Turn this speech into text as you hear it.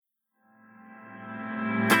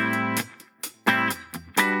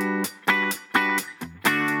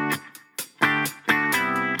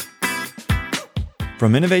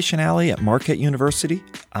From Innovation Alley at Marquette University,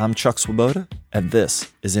 I'm Chuck Swoboda, and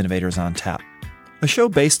this is Innovators on Tap, a show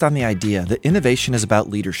based on the idea that innovation is about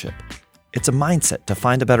leadership. It's a mindset to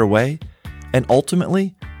find a better way, and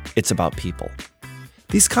ultimately, it's about people.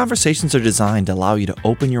 These conversations are designed to allow you to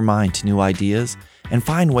open your mind to new ideas and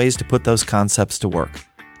find ways to put those concepts to work.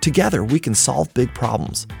 Together, we can solve big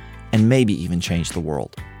problems and maybe even change the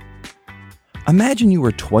world. Imagine you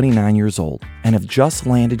were 29 years old and have just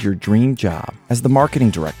landed your dream job as the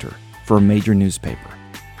marketing director for a major newspaper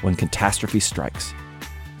when catastrophe strikes.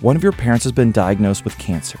 One of your parents has been diagnosed with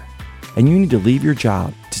cancer, and you need to leave your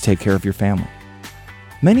job to take care of your family.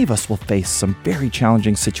 Many of us will face some very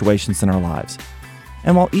challenging situations in our lives,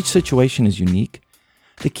 and while each situation is unique,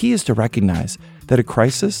 the key is to recognize that a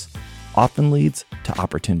crisis often leads to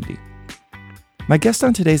opportunity. My guest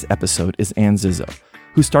on today's episode is Ann Zizzo,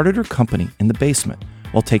 who started her company in the basement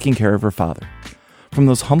while taking care of her father. From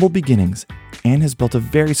those humble beginnings, Ann has built a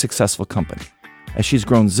very successful company as she's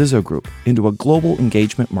grown Zizzo Group into a global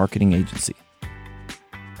engagement marketing agency.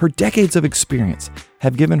 Her decades of experience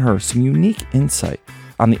have given her some unique insight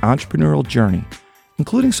on the entrepreneurial journey,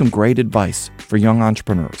 including some great advice for young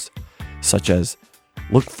entrepreneurs, such as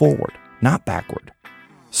look forward, not backward.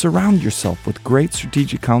 Surround yourself with great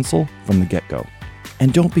strategic counsel from the get-go,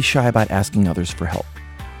 and don't be shy about asking others for help.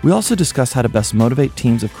 We also discuss how to best motivate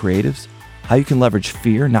teams of creatives, how you can leverage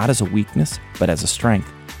fear not as a weakness, but as a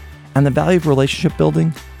strength, and the value of relationship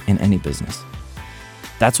building in any business.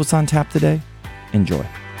 That's what's on tap today. Enjoy.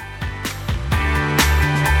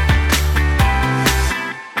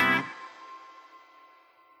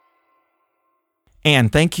 Ann,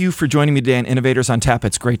 thank you for joining me today on Innovators on Tap.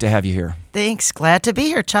 It's great to have you here. Thanks. Glad to be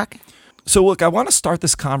here, Chuck. So look, I want to start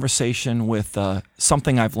this conversation with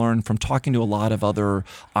something I've learned from talking to a lot of other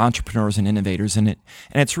entrepreneurs and innovators in it.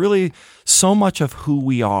 And it's really so much of who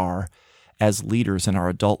we are as leaders in our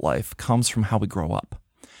adult life comes from how we grow up.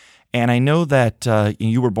 And I know that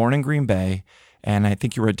you were born in Green Bay, and I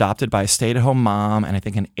think you were adopted by a stay-at-home mom and I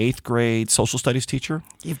think an 8th grade social studies teacher.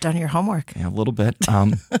 You've done your homework. Yeah, a little bit.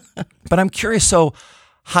 But I'm curious, so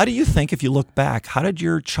how do you think, if you look back, how did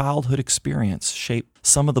your childhood experience shape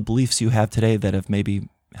some of the beliefs you have today that have maybe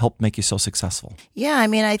helped make you so successful? Yeah,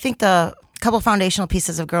 I think the couple foundational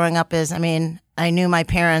pieces of growing up is, I knew my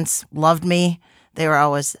parents loved me. They were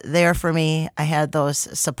always there for me. I had those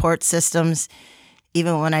support systems.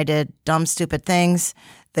 Even when I did dumb, stupid things,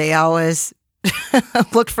 they always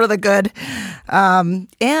looked for the good.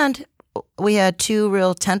 And we had two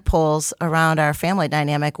real tent poles around our family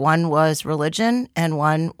dynamic. One was religion and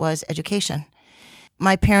one was education.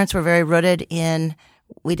 My parents were very rooted in,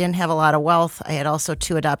 we didn't have a lot of wealth. I had also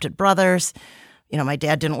 2 adopted brothers. My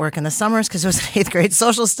dad didn't work in the summers because he was an 8th grade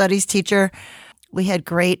social studies teacher. We had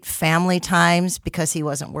great family times because he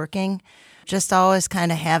wasn't working. Just always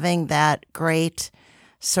kind of having that great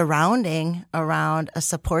surrounding around a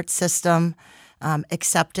support system,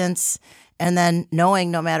 acceptance, and then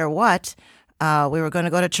knowing no matter what, we were going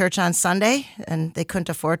to go to church on Sunday, and they couldn't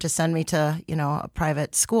afford to send me to, a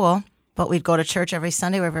private school. But we'd go to church every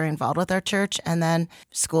Sunday. We were very involved with our church. And then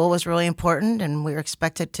school was really important, and we were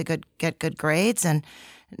expected to get good grades, and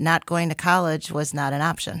not going to college was not an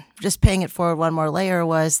option. Just paying it forward one more layer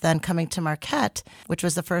was then coming to Marquette, which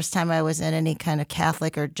was the first time I was in any kind of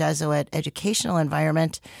Catholic or Jesuit educational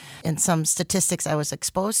environment. And some statistics I was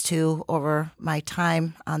exposed to over my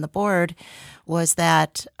time on the board was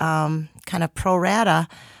that kind of pro rata,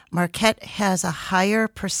 Marquette has a higher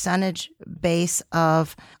percentage base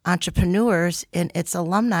of entrepreneurs in its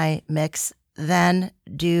alumni mix than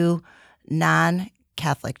do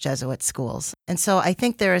non-Catholic Jesuit schools. And so I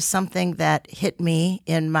think there is something that hit me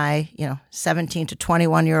in my, 17 to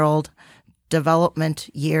 21-year-old development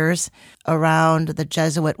years around the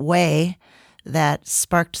Jesuit way that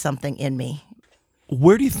sparked something in me.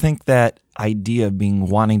 Where do you think that idea of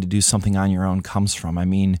wanting to do something on your own comes from?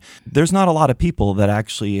 There's not a lot of people that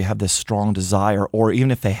actually have this strong desire, or even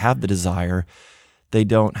if they have the desire, they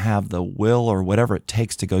don't have the will or whatever it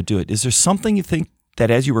takes to go do it. Is there something you think that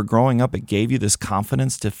as you were growing up, it gave you this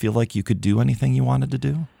confidence to feel like you could do anything you wanted to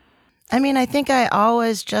do? I think I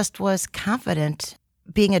always just was confident.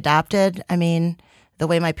 Being adopted, the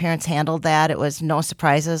way my parents handled that, it was no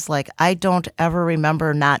surprises. Like, I don't ever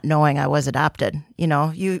remember not knowing I was adopted.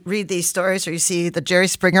 You read these stories or you see the Jerry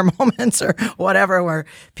Springer moments or whatever where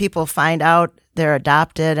people find out they're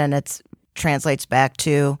adopted and it translates back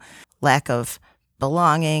to lack of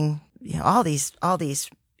belonging, all these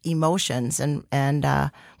emotions. And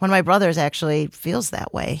one of my brothers actually feels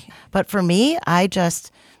that way. But for me, I'm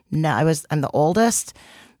the oldest.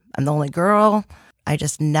 I'm the only girl. I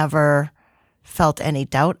just never felt any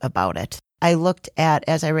doubt about it. I looked at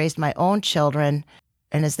as I raised my own children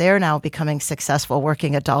and as they're now becoming successful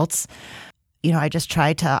working adults, I just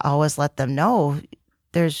tried to always let them know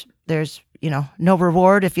there's no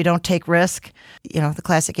reward if you don't take risk. The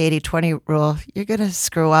classic 80-20 rule, you're going to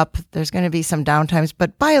screw up. There's going to be some downtimes,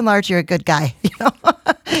 but by and large, you're a good guy,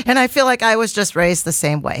 And I feel like I was just raised the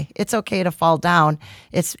same way. It's okay to fall down.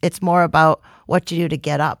 It's more about what you do to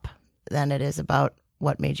get up than it is about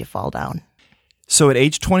what made you fall down. So at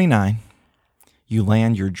age 29, you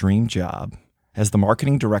land your dream job as the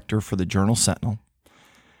marketing director for the Journal-Sentinel.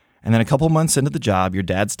 And then a couple months into the job, your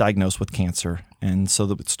dad's diagnosed with cancer. And so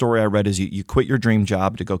the story I read is you quit your dream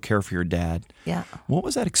job to go care for your dad. Yeah. What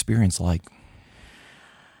was that experience like?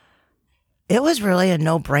 It was really a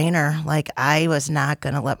no-brainer. Like, I was not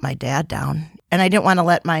going to let my dad down, and I didn't want to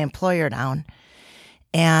let my employer down.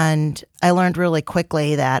 And I learned really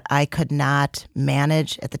quickly that I could not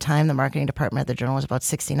manage. At the time, the marketing department at the Journal was about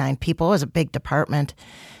 69 people. It was a big department,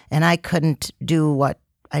 and I couldn't do what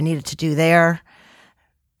I needed to do there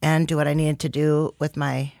and do what I needed to do with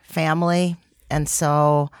my family. And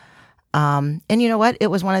so, and you know what? It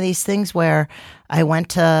was one of these things where I went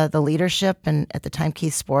to the leadership, and at the time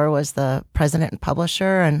Keith Sporer was the president and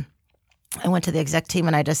publisher, and I went to the exec team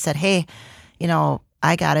and I just said, hey,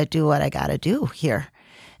 I got to do what I got to do here.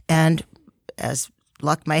 And as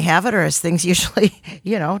luck may have it, or as things usually,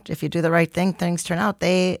 if you do the right thing, things turn out,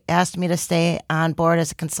 they asked me to stay on board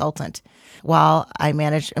as a consultant while I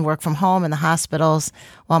managed and worked from home in the hospitals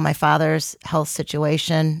while my father's health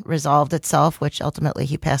situation resolved itself, which ultimately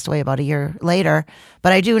he passed away about a year later.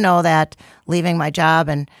 But I do know that leaving my job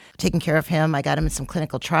and taking care of him, I got him in some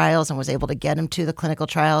clinical trials and was able to get him to the clinical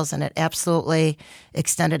trials, and it absolutely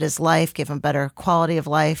extended his life, gave him better quality of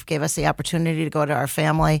life, gave us the opportunity to go to our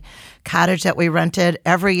family cottage that we rented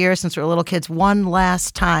every year since we were little kids one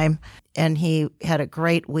last time. And he had a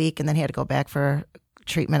great week, and then he had to go back for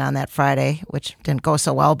treatment on that Friday, which didn't go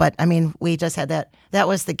so well. But I mean, we just had that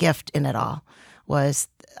was the gift in it all, was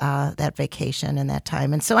that vacation and that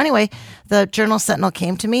time. And so anyway, the Journal-Sentinel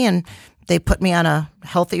came to me and they put me on a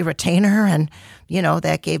healthy retainer, and,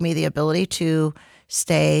 that gave me the ability to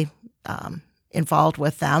stay involved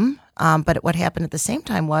with them. But what happened at the same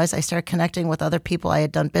time was I started connecting with other people I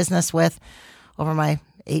had done business with over my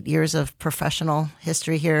 8 years of professional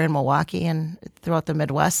history here in Milwaukee and throughout the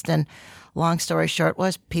Midwest. And long story short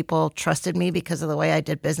was people trusted me because of the way I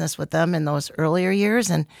did business with them in those earlier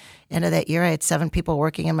years. And end of that year, I had 7 people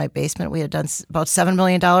working in my basement. We had done about $7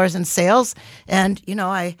 million in sales. And,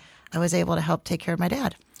 I was able to help take care of my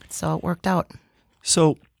dad. So it worked out.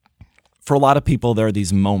 So for a lot of people, there are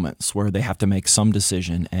these moments where they have to make some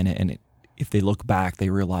decision. And if they look back, they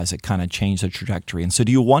realize it kind of changed the trajectory. And so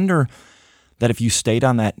do you wonder that if you stayed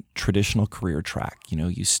on that traditional career track,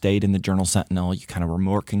 you stayed in the Journal-Sentinel, you kind of were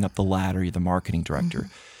working up the ladder, you're the marketing director.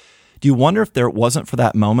 Mm-hmm. Do you wonder if there wasn't for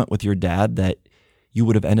that moment with your dad that you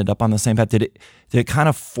would have ended up on the same path? Did it kind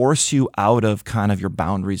of force you out of kind of your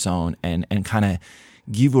boundary zone and kind of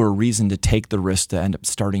give you a reason to take the risk to end up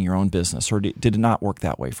starting your own business? Or did it not work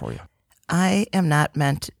that way for you? I am not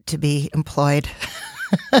meant to be employed.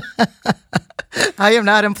 I am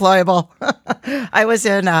not employable. I was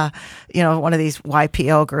in, one of these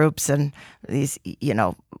YPO groups, and these,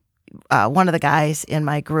 one of the guys in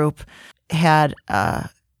my group had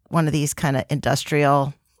one of these kind of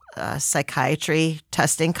industrial psychiatry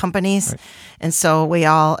testing companies. Right. And so we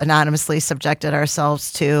all anonymously subjected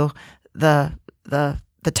ourselves to the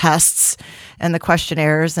tests and the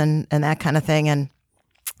questionnaires and that kind of thing. And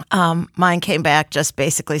mine came back just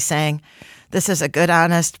basically saying, this is a good,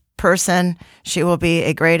 honest person. She will be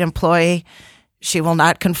a great employee. She will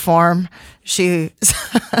not conform. She'll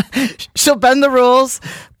bend the rules,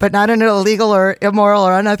 but not in an illegal or immoral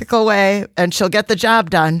or unethical way. And she'll get the job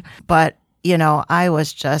done. But, I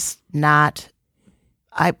was just not,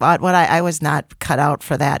 I was not cut out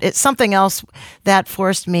for that. It's something else that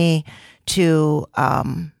forced me to,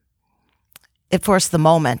 it forced the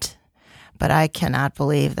moment. But I cannot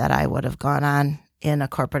believe that I would have gone on in a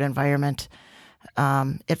corporate environment.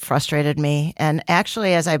 It frustrated me. And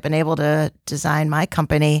actually, as I've been able to design my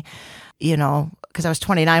company, because I was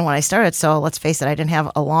 29 when I started, so let's face it, I didn't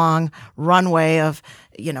have a long runway of,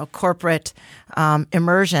 corporate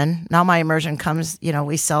immersion. Now my immersion comes,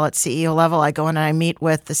 we sell at CEO level. I go in and I meet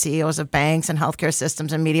with the CEOs of banks and healthcare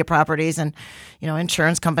systems and media properties and,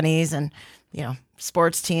 insurance companies and,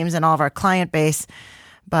 sports teams and all of our client base.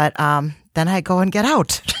 But then I go and get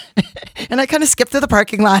out And I kind of skip through the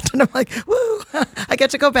parking lot and I'm like, woo, I get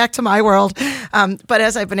to go back to my world. But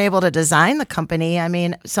as I've been able to design the company, I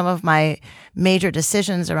mean, some of my major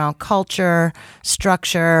decisions around culture,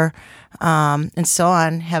 structure, and so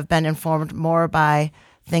on have been informed more by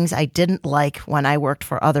things I didn't like when I worked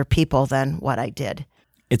for other people than what I did.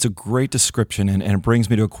 It's a great description, and it brings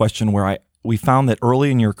me to a question where we found that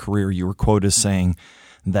early in your career you were quoted as saying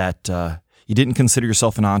that you didn't consider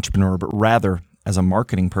yourself an entrepreneur, but rather as a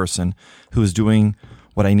marketing person who was doing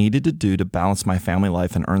what I needed to do to balance my family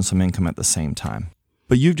life and earn some income at the same time.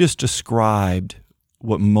 But you've just described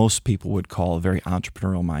what most people would call a very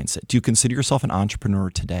entrepreneurial mindset. Do you consider yourself an entrepreneur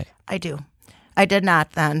today? I do. I did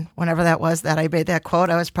not then. Whenever that was that I made that quote,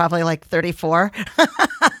 I was probably like 34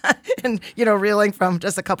 and, reeling from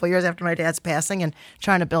just a couple of years after my dad's passing and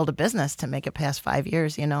trying to build a business to make it past 5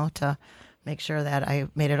 years, to make sure that I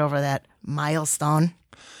made it over that milestone.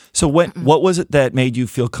 So what was it that made you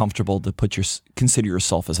feel comfortable to consider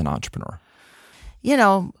yourself as an entrepreneur?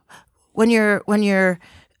 When you're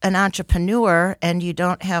an entrepreneur and you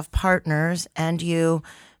don't have partners and you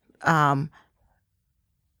I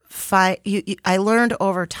learned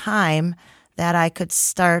over time that I could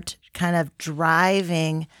start kind of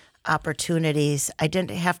driving opportunities. I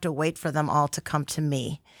didn't have to wait for them all to come to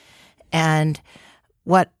me. And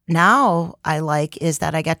what now I like is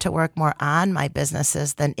that I get to work more on my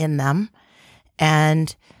businesses than in them.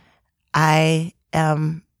 And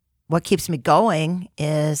what keeps me going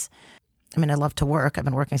is, I love to work. I've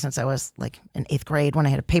been working since I was like in 8th grade when I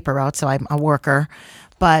had a paper route, so I'm a worker.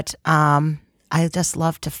 But I just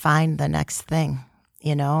love to find the next thing,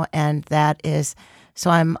 and that is, so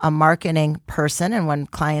I'm a marketing person. And when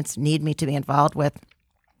clients need me to be involved with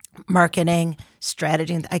marketing,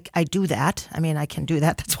 strategy, I do that. I can do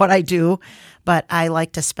that. That's what I do. But I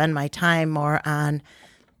like to spend my time more on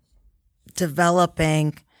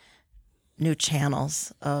developing new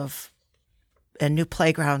channels and new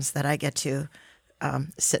playgrounds that I get to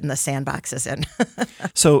sit in the sandboxes in.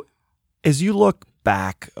 So as you look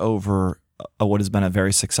back over what has been a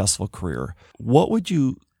very successful career, what would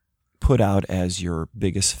you put out as your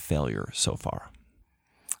biggest failure so far?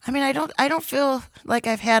 I don't feel like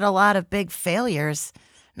I've had a lot of big failures.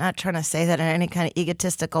 Not trying to say that in any kind of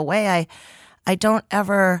egotistical way. I don't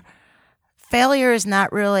ever, failure is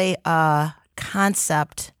not really a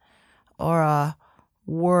concept or a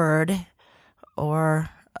word or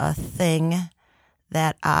a thing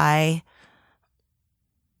that I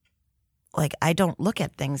don't look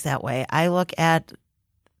at things that way. I look at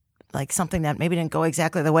like something that maybe didn't go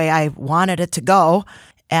exactly the way I wanted it to go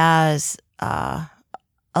as a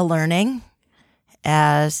learning,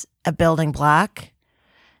 as a building block,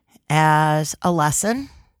 as a lesson.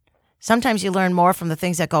 Sometimes you learn more from the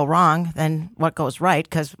things that go wrong than what goes right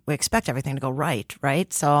because we expect everything to go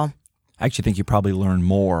right? So I actually think you probably learn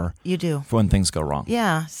more. You do. For when things go wrong.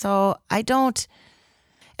 Yeah. So I don't,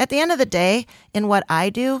 at the end of the day, in what I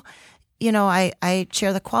do, I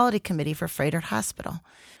chair the quality committee for Froedtert Hospital.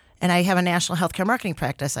 And I have a national healthcare marketing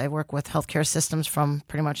practice. I work with healthcare systems from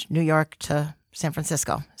pretty much New York to San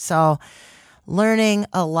Francisco. So learning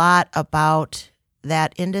a lot about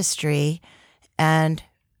that industry. And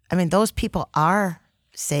those people are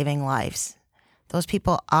saving lives. Those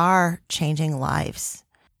people are changing lives.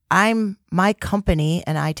 My company,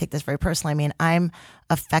 and I take this very personally, I'm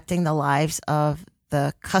affecting the lives of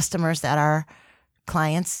the customers that our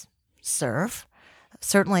clients serve,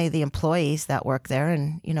 certainly the employees that work there,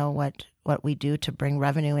 and what we do to bring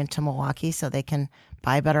revenue into Milwaukee so they can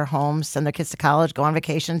buy better homes, send their kids to college, go on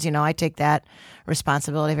vacations. I take that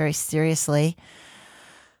responsibility very seriously.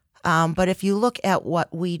 But if you look at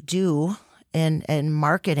what we do in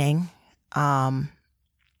marketing,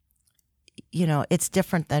 it's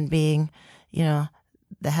different than being,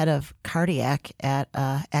 the head of cardiac at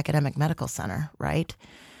an academic medical center, right?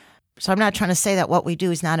 So I'm not trying to say that what we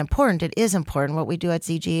do is not important. It is important. What we do at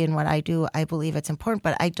ZG and what I do, I believe it's important.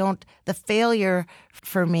 But the failure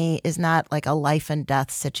for me is not like a life and death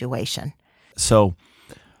situation. So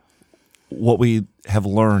what we have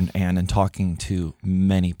learned, Ann, in talking to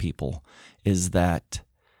many people, is that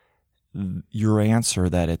your answer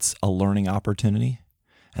that it's a learning opportunity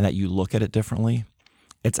and that you look at it differently,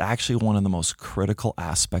 it's actually one of the most critical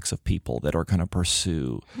aspects of people that are going to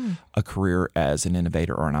pursue a career as an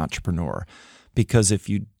innovator or an entrepreneur. Because if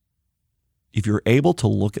you're able to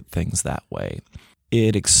look at things that way,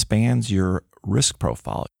 it expands your risk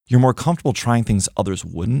profile. You're more comfortable trying things others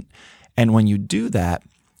wouldn't. And when you do that,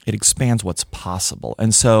 it expands what's possible.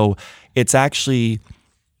 And so it's actually,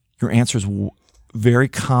 your answer is very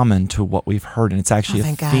common to what we've heard, and it's actually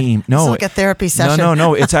thank a theme. God. It's like a therapy session.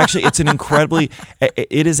 No. It's an incredibly,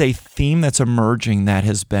 it is a theme that's emerging that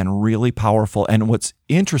has been really powerful. And what's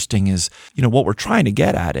interesting is, what we're trying to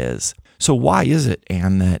get at is, so why is it,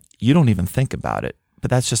 Ann, that you don't even think about it,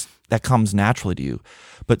 but that comes naturally to you.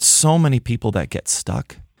 But so many people that get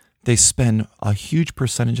stuck, they spend a huge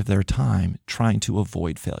percentage of their time trying to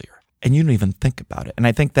avoid failure, and you don't even think about it. And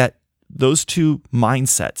I think that those two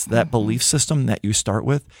mindsets, that belief system that you start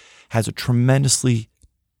with, has a tremendously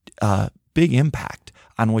big impact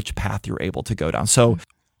on which path you're able to go down. So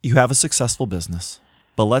you have a successful business,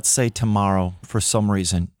 but let's say tomorrow, for some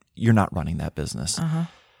reason, you're not running that business,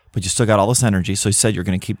 but you still got all this energy. So you said you're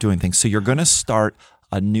going to keep doing things. So you're going to start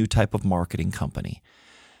a new type of marketing company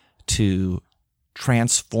to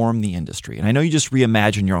transform the industry. And I know you just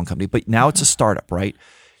reimagined your own company, but now it's a startup, right?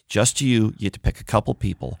 Just you get to pick a couple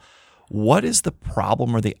people. What is the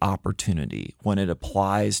problem or the opportunity when it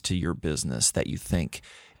applies to your business that you think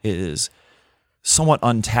is somewhat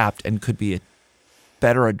untapped and could be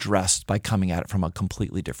better addressed by coming at it from a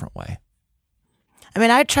completely different way? I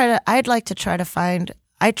mean, I try to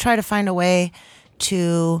find a way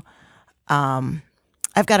to,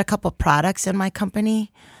 I've got a couple products in my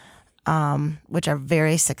company, which are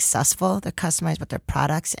very successful. They're customized, but they're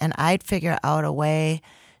products. And I'd figure out a way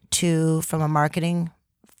to, from a marketing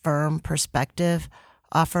firm perspective,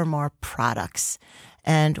 offer more products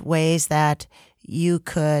and ways that we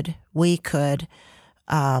could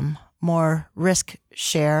more risk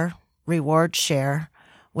share, reward share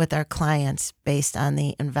with our clients based on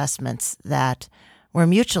the investments that we're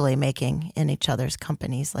mutually making in each other's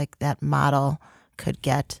companies. Like that model could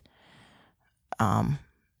get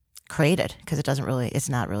created, because it's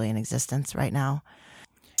not really in existence right now.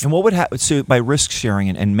 And what would happen? So by risk sharing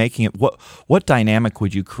and making it, what dynamic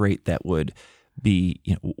would you create that would be,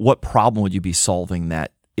 what problem would you be solving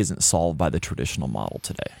that isn't solved by the traditional model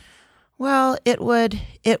today? Well, it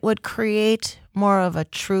would create more of a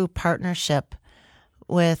true partnership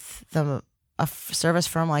with a service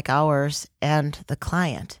firm like ours and the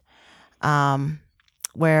client,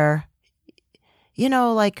 where,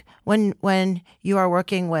 like when you are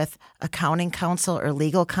working with accounting counsel or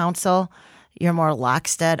legal counsel, you're more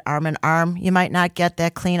lockstep, arm in arm. You might not get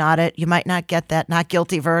that clean audit. You might not get that not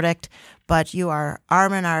guilty verdict, but you are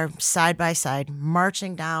arm in arm, side by side,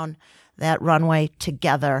 marching down that runway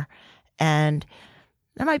together. And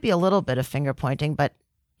there might be a little bit of finger pointing, but,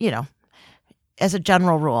 as a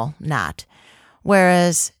general rule, not.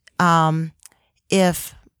 Whereas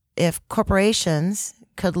if corporations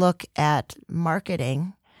could look at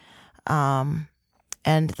marketing and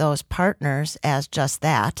those partners as just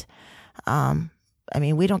that,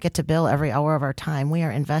 we don't get to bill every hour of our time. We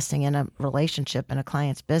are investing in a relationship in a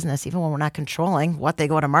client's business, even when we're not controlling what they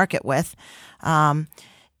go to market with.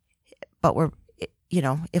 But we're,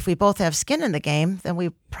 if we both have skin in the game, then we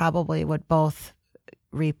probably would both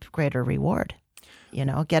reap greater reward.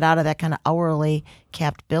 Get out of that kind of hourly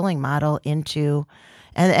capped billing model into,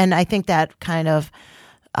 and I think that kind of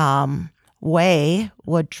way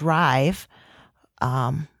would drive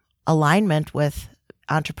alignment with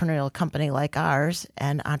entrepreneurial company like ours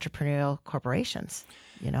and entrepreneurial corporations,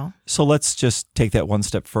 So let's just take that one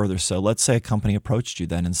step further. So let's say a company approached you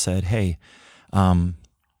then and said, hey,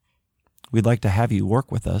 we'd like to have you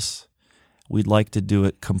work with us. We'd like to do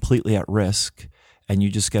it completely at risk, and you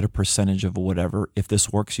just get a percentage of whatever. If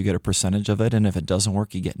this works, you get a percentage of it, and if it doesn't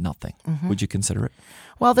work, you get nothing. Mm-hmm. Would you consider it?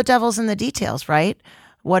 Well, the devil's in the details, right?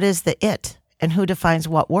 What is the it, and who defines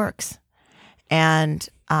what works? And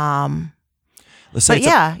let's say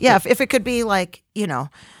if it could be like,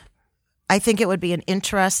 I think it would be an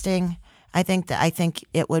interesting. I think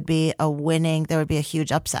it would be a winning. There would be a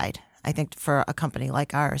huge upside. I think for a company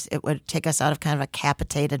like ours, it would take us out of kind of a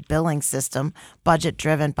capitated billing system,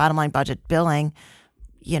 budget-driven, bottom-line budget billing,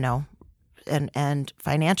 and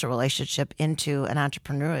financial relationship into an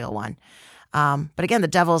entrepreneurial one. But again, the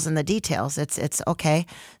devil's in the details. It's okay.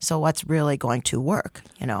 So what's really going to work?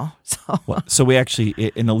 So we actually,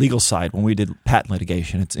 in the legal side, when we did patent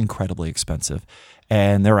litigation, it's incredibly expensive,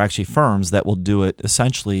 and there are actually firms that will do it.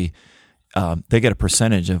 Essentially, they get a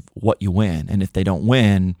percentage of what you win, and if they don't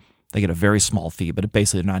win, they get a very small fee, but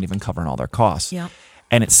basically they're not even covering all their costs. Yeah.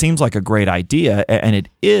 And it seems like a great idea, and it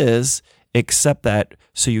is, except that,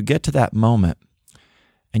 so you get to that moment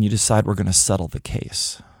and you decide we're going to settle the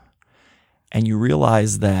case. And you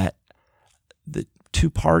realize that the two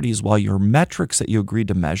parties, while your metrics that you agreed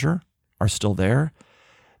to measure are still there,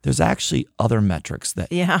 there's actually other metrics that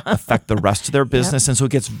affect the rest of their business. Yep. And so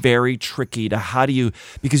it gets very tricky to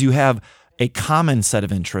because you have a common set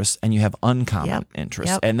of interests and you have uncommon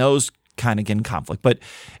interests. Yep. And those kind of get in conflict, but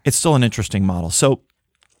it's still an interesting model. So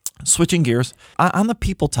switching gears, on the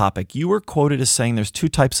people topic, you were quoted as saying there's two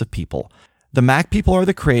types of people. The Mac people are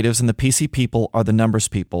the creatives and the PC people are the numbers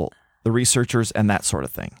people, the researchers and that sort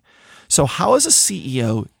of thing. So how, as a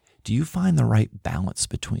CEO, do you find the right balance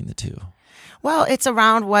between the two? Well, it's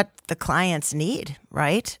around what the clients need,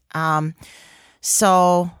 right?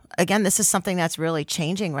 So again, this is something that's really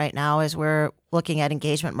changing right now as we're looking at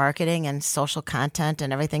engagement marketing and social content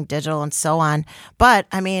and everything digital and so on. But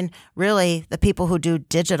I mean, really, the people who do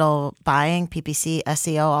digital buying, PPC,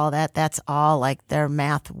 SEO, all that, that's all like they're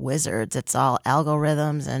math wizards. It's all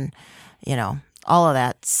algorithms and, all of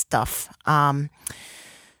that stuff.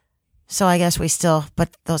 So I guess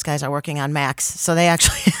but those guys are working on Macs. So they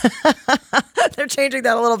actually, they're changing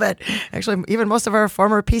that a little bit. Actually, even most of our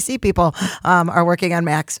former PC people are working on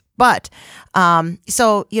Macs. But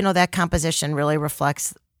so, that composition really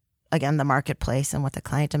reflects, again, the marketplace and what the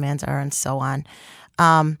client demands are and so on.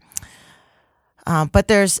 But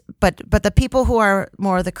the people who are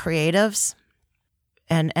more the creatives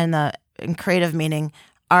and creative meaning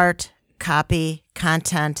art, copy,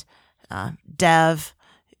 content, dev,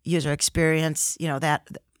 user experience,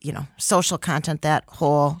 social content, that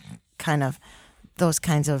whole kind of, those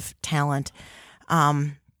kinds of talent.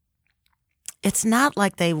 It's not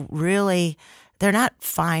like they're not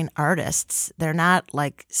fine artists. They're not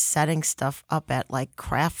like setting stuff up at like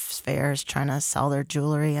crafts fairs trying to sell their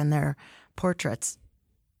jewelry and their portraits.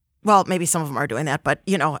 Well, maybe some of them are doing that, but,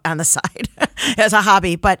 on the side as a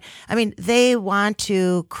hobby. But I mean, they want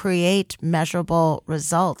to create measurable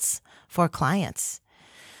results for clients.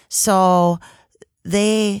 So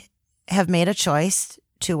they have made a choice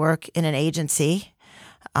to work in an agency,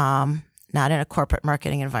 not in a corporate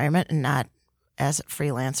marketing environment and not as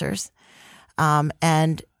freelancers.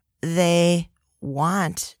 And they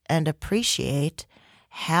want and appreciate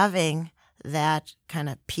having that kind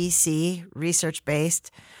of PC,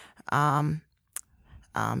 research-based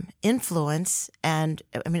influence. And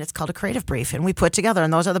I mean, it's called a creative brief, and we put together,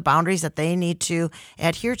 and those are the boundaries that they need to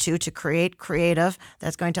adhere to create creative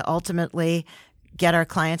that's going to ultimately get our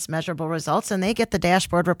clients measurable results. And they get the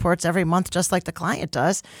dashboard reports every month, just like the client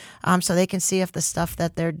does, so they can see if the stuff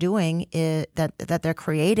that they're doing that they're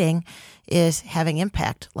creating is having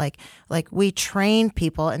impact. Like we train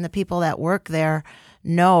people, and the people that work there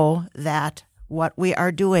know that what we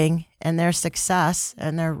are doing and their success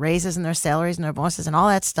and their raises and their salaries and their bonuses and all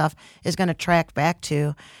that stuff is going to track back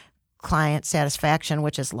to client satisfaction,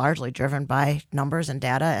 which is largely driven by numbers and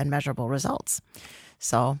data and measurable results.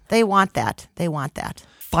 So they want that.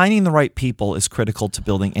 Finding the right people is critical to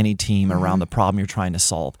building any team around the problem you're trying to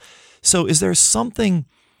solve. So is there something,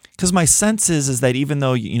 because my sense is that even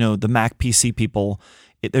though, the Mac PC people,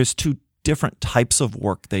 there's two different types of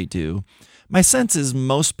work they do. My sense is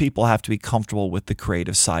most people have to be comfortable with the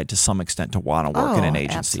creative side to some extent to want to work in an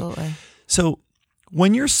agency. Absolutely. So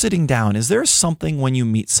when you're sitting down, is there something when you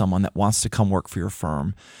meet someone that wants to come work for your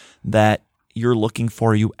firm that you're looking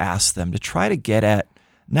for, you ask them to try to get at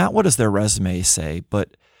not what does their resume say,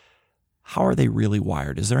 but how are they really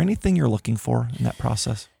wired? Is there anything you're looking for in that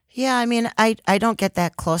process? Yeah, I mean, I don't get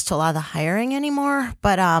that close to a lot of the hiring anymore,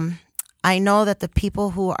 but I know that the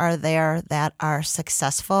people who are there that are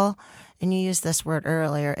successful, and you used this word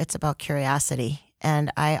earlier, it's about curiosity.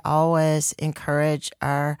 And I always encourage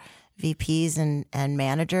our VPs and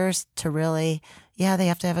managers to really, they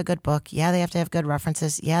have to have a good book. Yeah, they have to have good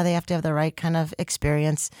references. Yeah, they have to have the right kind of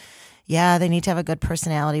experience. Yeah, they need to have a good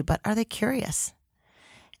personality, but are they curious?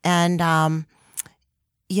 And,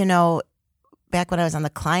 back when I was on the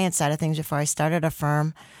client side of things before I started a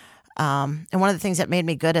firm, and one of the things that made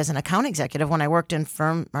me good as an account executive when I worked in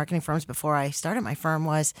marketing firms before I started my firm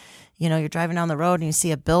was, you're driving down the road and you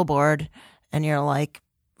see a billboard and you're like,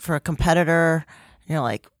 for a competitor, and you're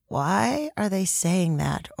like, why are they saying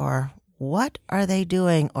that? Or what are they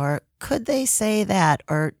doing? Or could they say that?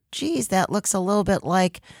 Or, geez, that looks a little bit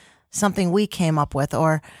like something we came up with.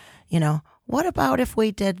 Or, what about if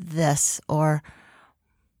we did this? Or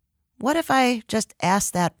what if I just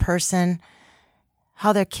asked that person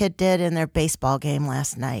how their kid did in their baseball game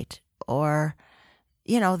last night, or,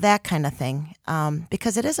 that kind of thing,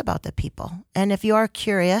 because it is about the people. And if you are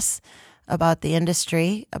curious about the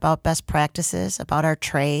industry, about best practices, about our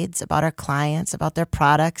trades, about our clients, about their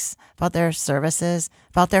products, about their services,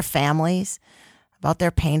 about their families, about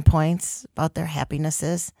their pain points, about their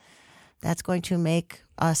happinesses, that's going to make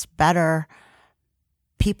us better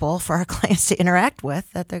people for our clients to interact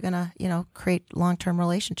with, that they're going to, create long-term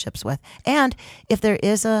relationships with. And if there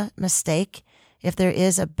is a mistake, if there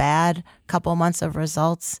is a bad couple months of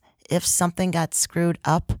results, if something got screwed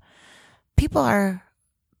up, people are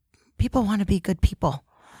people want to be good people,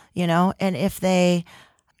 and if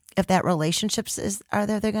that relationships are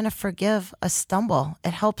there, they're going to forgive a stumble.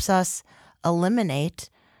 It helps us eliminate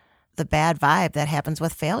the bad vibe that happens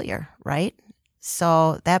with failure, right?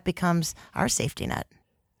 So that becomes our safety net.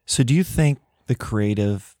 So do you think the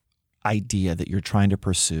creative idea that you're trying to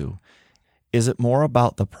pursue, is it more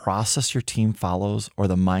about the process your team follows or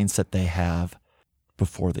the mindset they have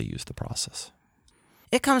before they use the process?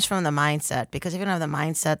 It comes from the mindset, because if you don't have the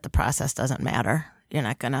mindset, the process doesn't matter. You're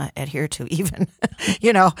not going to adhere to even,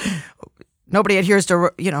 nobody adheres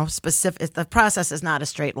to, specific. The process is not a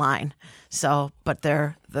straight line. So, but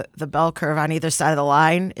the bell curve on either side of the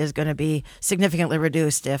line is going to be significantly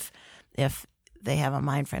reduced if they have a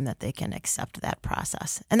mind frame that they can accept that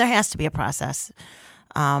process. And there has to be a process,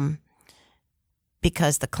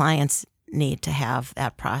 because the clients need to have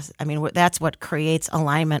that process. I mean, that's what creates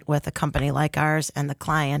alignment with a company like ours and the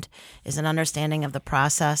client, is an understanding of the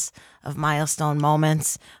process, of milestone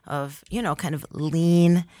moments, of, kind of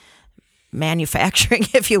lean manufacturing,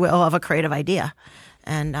 if you will, of a creative idea.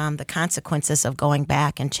 And the consequences of going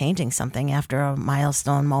back and changing something after a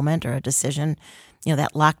milestone moment or a decision,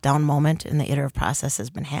 that lockdown moment in the iterative process has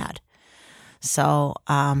been had. So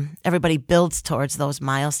everybody builds towards those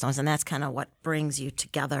milestones, and that's kind of what brings you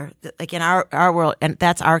together. Like in our world, and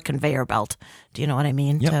that's our conveyor belt. Do you know what I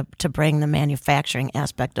mean? Yep. To bring the manufacturing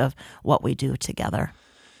aspect of what we do together.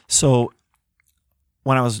 So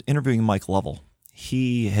when I was interviewing Mike Lovell,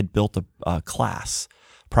 he had built a class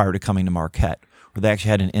prior to coming to Marquette where they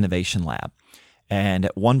actually had an innovation lab. And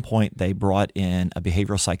at one point, they brought in a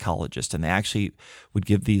behavioral psychologist, and they actually would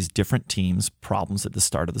give these different teams problems at the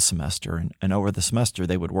start of the semester. And over the semester,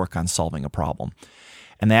 they would work on solving a problem.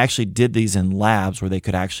 And they actually did these in labs where they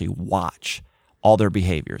could actually watch all their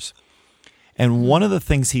behaviors. And one of the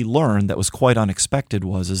things he learned that was quite unexpected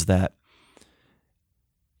is that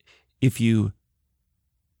if you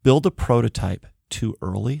build a prototype too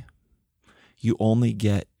early, you only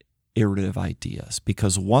get iterative ideas,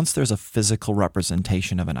 because once there's a physical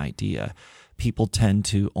representation of an idea, people tend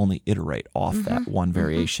to only iterate off that one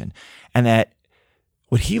variation. And that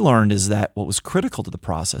what he learned is that what was critical to the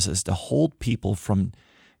process is to hold people from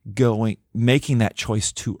making that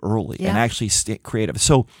choice too early and actually stay creative.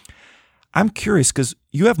 So I'm curious, because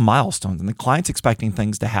you have milestones and the client's expecting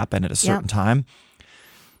things to happen at a certain time,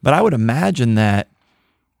 but I would imagine that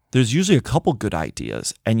there's usually a couple good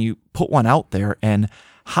ideas and you put one out there, and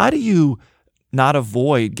how do you not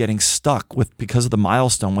avoid getting stuck because of the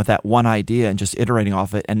milestone with that one idea and just iterating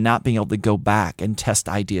off it and not being able to go back and test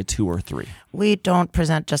idea 2 or 3? We don't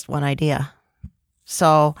present just one idea.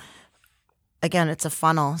 So again, it's a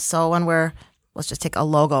funnel. So when let's just take a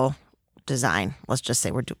logo design. Let's just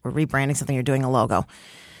say we're rebranding something, you're doing a logo.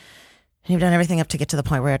 And you've done everything up to get to the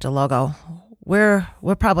point where you're at the logo.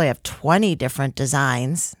 We'll probably have 20 different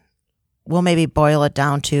designs. We'll maybe boil it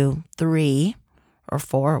down to 3 or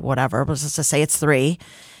 4, whatever, but let's just say it's 3,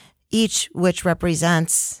 each which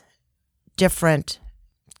represents different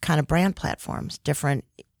kind of brand platforms, different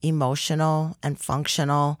emotional and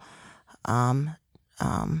functional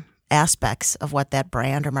aspects of what that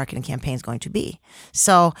brand or marketing campaign is going to be.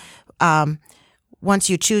 So once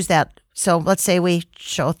you choose that, so let's say we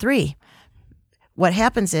show 3. What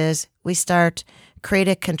happens is we create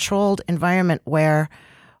a controlled environment where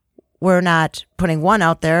we're not putting one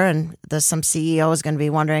out there and some CEO is going to be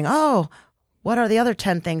wondering, oh, what are the other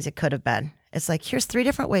 10 things it could have been? It's like, here's 3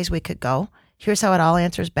 different ways we could go. Here's how it all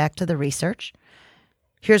answers back to the research.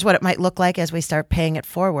 Here's what it might look like as we start paying it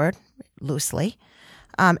forward loosely.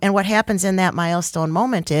 And what happens in that milestone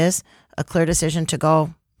moment is a clear decision to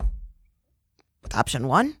go with option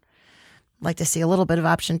 1. Like to see a little bit of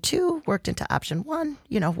option 2 worked into option 1,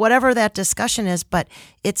 whatever that discussion is, but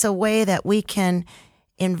it's a way that we can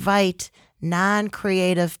invite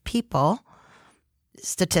non-creative people,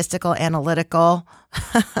 statistical, analytical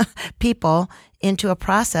people into a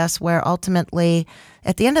process where ultimately,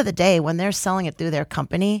 at the end of the day, when they're selling it through their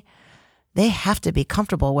company, they have to be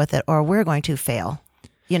comfortable with it or we're going to fail.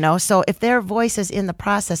 So if their voice is in the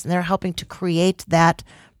process and they're helping to create that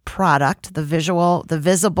product, the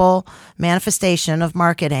visible manifestation of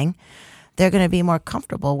marketing, they're going to be more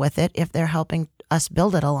comfortable with it if they're helping us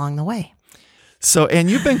build it along the way. So, and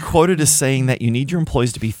you've been quoted as saying that you need your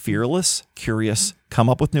employees to be fearless, curious, come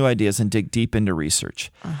up with new ideas, and dig deep into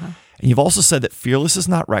research. And you've also said that fearless is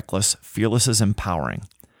not reckless, fearless is empowering.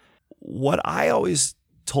 What I always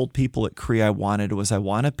told people at Cree I wanted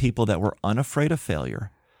people that were unafraid of failure,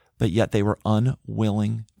 but yet they were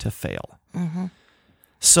unwilling to fail.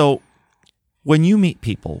 So when you meet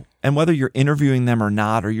people, and whether you're interviewing them or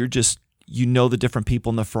not, or you're just, the different people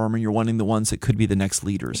in the firm and you're wanting the ones that could be the next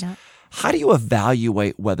leaders, How do you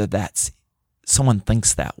evaluate whether that's someone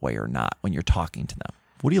thinks that way or not when you're talking to them?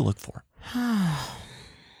 What do you look for?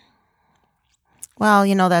 Well,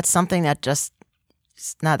 that's something that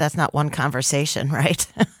that's not one conversation, right?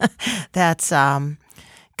 That's kind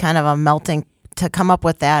of a melting to come up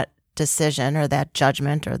with that decision or that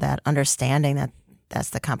judgment or that understanding that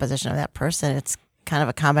that's the composition of that person. It's kind of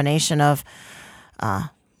a combination of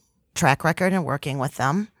track record and working with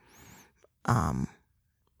them.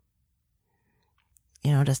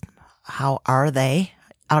 Just how are they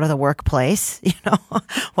out of the workplace?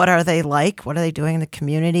 What are they like? What are they doing in the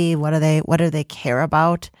community? What do they care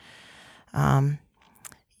about? I'm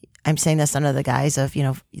saying this under the guise of,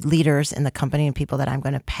 leaders in the company and people that I'm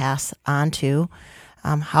going to pass on to.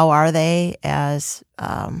 How are they as,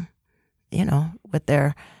 with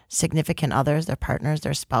their significant others, their partners,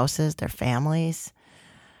 their spouses, their families,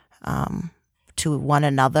 to one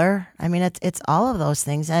another? I mean, it's all of those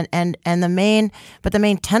things. And the main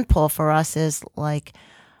tentpole for us is like,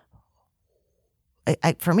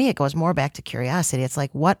 for me, it goes more back to curiosity. It's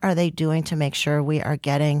like, what are they doing to make sure we are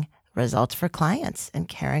getting results for clients and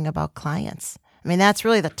caring about clients? I mean, that's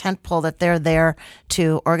really the tentpole that they're there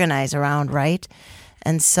to organize around, right?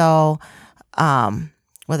 And so,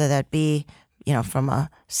 whether that be, from a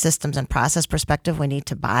systems and process perspective, we need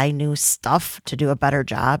to buy new stuff to do a better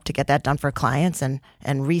job to get that done for clients and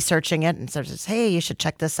researching it and sort of say, hey, you should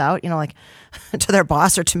check this out, like to their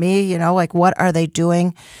boss or to me, like what are they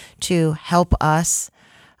doing to help us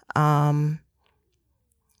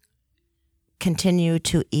continue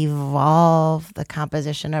to evolve the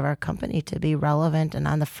composition of our company to be relevant and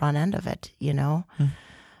on the front end of it,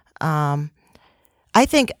 I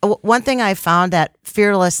think one thing I found that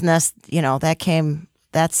fearlessness,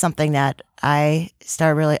 that's something that I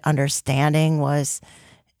started really understanding was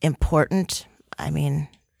important. I mean,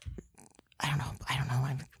 I don't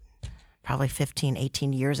know, probably 15,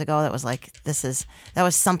 18 years ago, that was like, that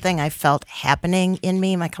was something I felt happening in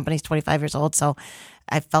me. My company's 25 years old, so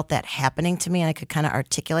I felt that happening to me and I could kind of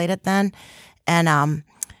articulate it then. And,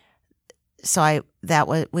 so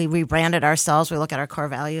we rebranded ourselves. We look at our core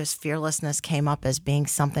values. Fearlessness came up as being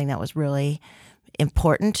something that was really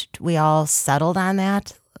important. We all settled on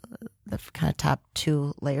that, the kind of top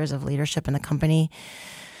 2 layers of leadership in the company.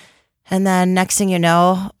 And then next thing you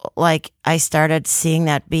know, like I started seeing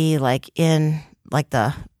that be like in like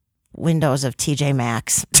the windows of TJ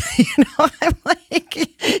Maxx. I'm like,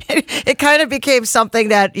 it kind of became something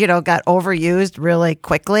that, got overused really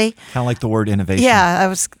quickly. Kind of like the word innovation. Yeah, I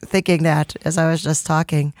was thinking that as I was just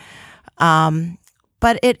talking.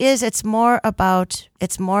 But it's more about,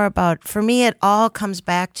 for me, it all comes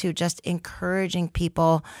back to just encouraging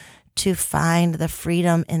people to find the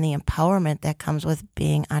freedom and the empowerment that comes with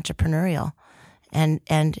being entrepreneurial.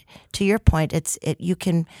 And to your point,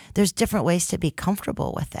 there's different ways to be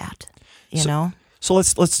comfortable with that, So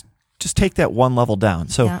let's just take that one level down.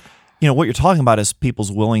 So, what you're talking about is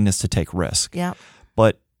people's willingness to take risk. Yeah.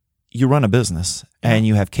 But you run a business and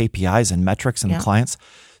you have KPIs and metrics and clients.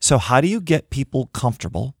 So how do you get people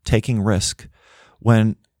comfortable taking risk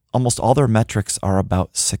when almost all their metrics are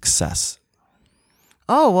about success?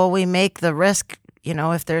 Oh, well, we make the risk,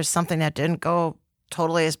 if there's something that didn't go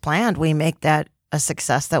totally as planned, we make that a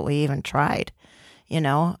success that we even tried.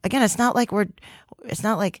 Again, it's not like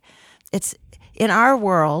it's in our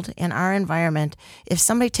world, in our environment, if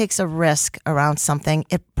somebody takes a risk around something,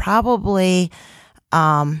 it probably,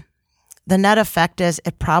 the net effect is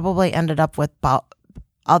it probably ended up with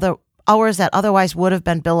other hours that otherwise would have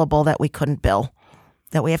been billable that we couldn't bill,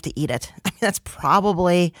 that we have to eat it. I mean, that's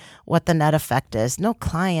probably what the net effect is. No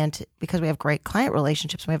client, because we have great client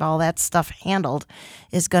relationships, we have all that stuff handled,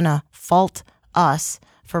 is going to fault us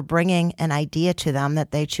for bringing an idea to them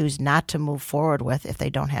that they choose not to move forward with if they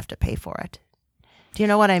don't have to pay for it. Do you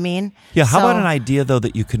know what I mean? Yeah. How about an idea, though,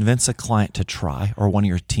 that you convince a client to try, or one of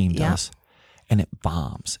your team Yeah. does, and it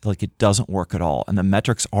bombs, like it doesn't work at all, and the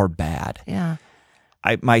metrics are bad? Yeah.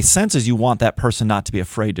 My sense is you want that person not to be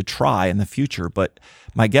afraid to try in the future, but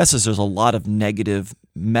my guess is there's a lot of negative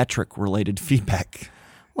metric-related feedback.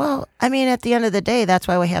 Well, I mean, at the end of the day, that's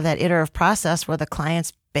why we have that iterative process where the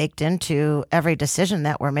client's baked into every decision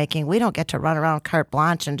that we're making. We don't get to run around carte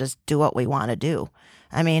blanche and just do what we want to do.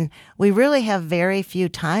 I mean, we really have very few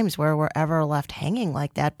times where we're ever left hanging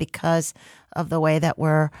like that because of the way that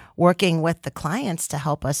we're working with the clients to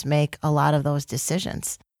help us make a lot of those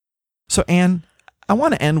decisions. So, Ann, I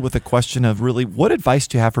want to end with a question of really, what advice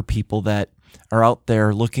do you have for people that are out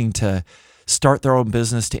there looking to start their own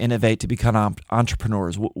business, to innovate, to become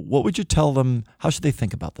entrepreneurs? What would you tell them? How should they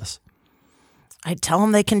think about this? I tell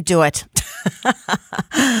them they can do it.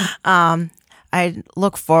 I'd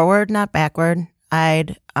look forward, not backward.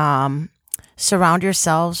 I'd surround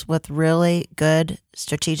yourselves with really good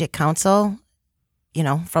strategic counsel,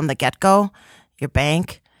 from the get-go, your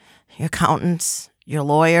bank, your accountants, your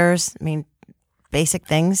lawyers, basic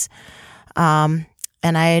things. And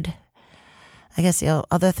I guess the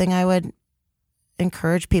other thing I would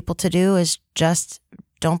encourage people to do is just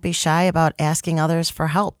don't be shy about asking others for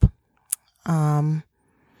help. I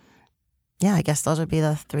guess those would be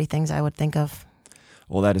the three things I would think of.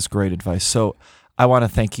 Well, that is great advice. So I want to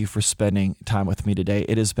thank you for spending time with me today.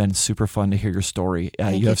 It has been super fun to hear your story.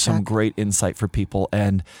 You have some great insight for people.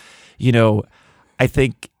 And, I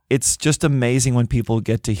think it's just amazing when people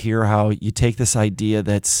get to hear how you take this idea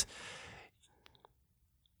that's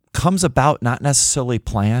comes about not necessarily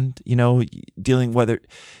planned, doing the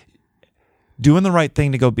right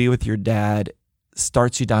thing to go be with your dad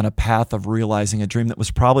starts you down a path of realizing a dream that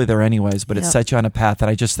was probably there anyways, but it set you on a path.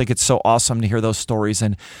 And I just think it's so awesome to hear those stories.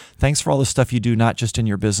 And thanks for all the stuff you do, not just in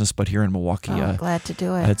your business, but here in Milwaukee. I'm glad to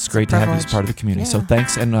do it. It's great to have you as part of the community. So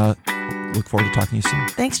thanks, and look forward to talking to you soon.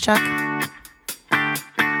 Thanks, Chuck.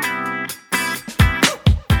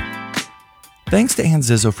 Thanks to Ann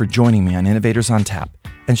Zizzo for joining me on Innovators on Tap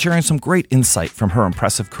and sharing some great insight from her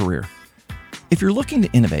impressive career. If you're looking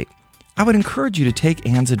to innovate, I would encourage you to take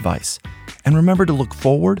Ann's advice and remember to look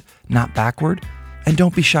forward, not backward, and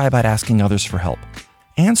don't be shy about asking others for help.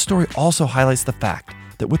 Ann's story also highlights the fact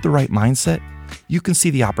that with the right mindset, you can see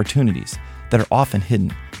the opportunities that are often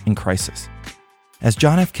hidden in crisis. As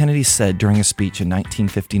John F. Kennedy said during a speech in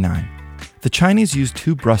 1959, the Chinese used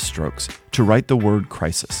 2 brushstrokes to write the word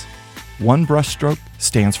crisis. One brushstroke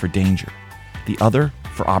stands for danger, the other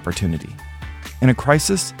for opportunity. In a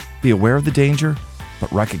crisis, be aware of the danger,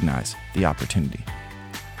 but recognize the opportunity.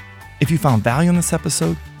 If you found value in this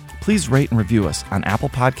episode, please rate and review us on Apple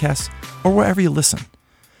Podcasts or wherever you listen.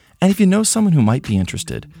 And if you know someone who might be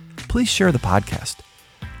interested, please share the podcast.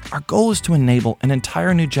 Our goal is to enable an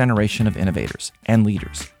entire new generation of innovators and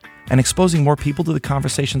leaders, and exposing more people to the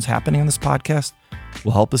conversations happening on this podcast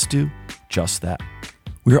will help us do just that.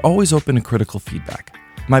 We are always open to critical feedback.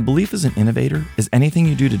 My belief as an innovator is anything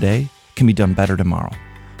you do today can be done better tomorrow.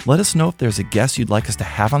 Let us know if there's a guest you'd like us to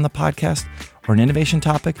have on the podcast or an innovation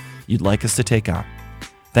topic you'd like us to take on.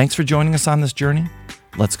 Thanks for joining us on this journey.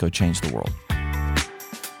 Let's go change the world.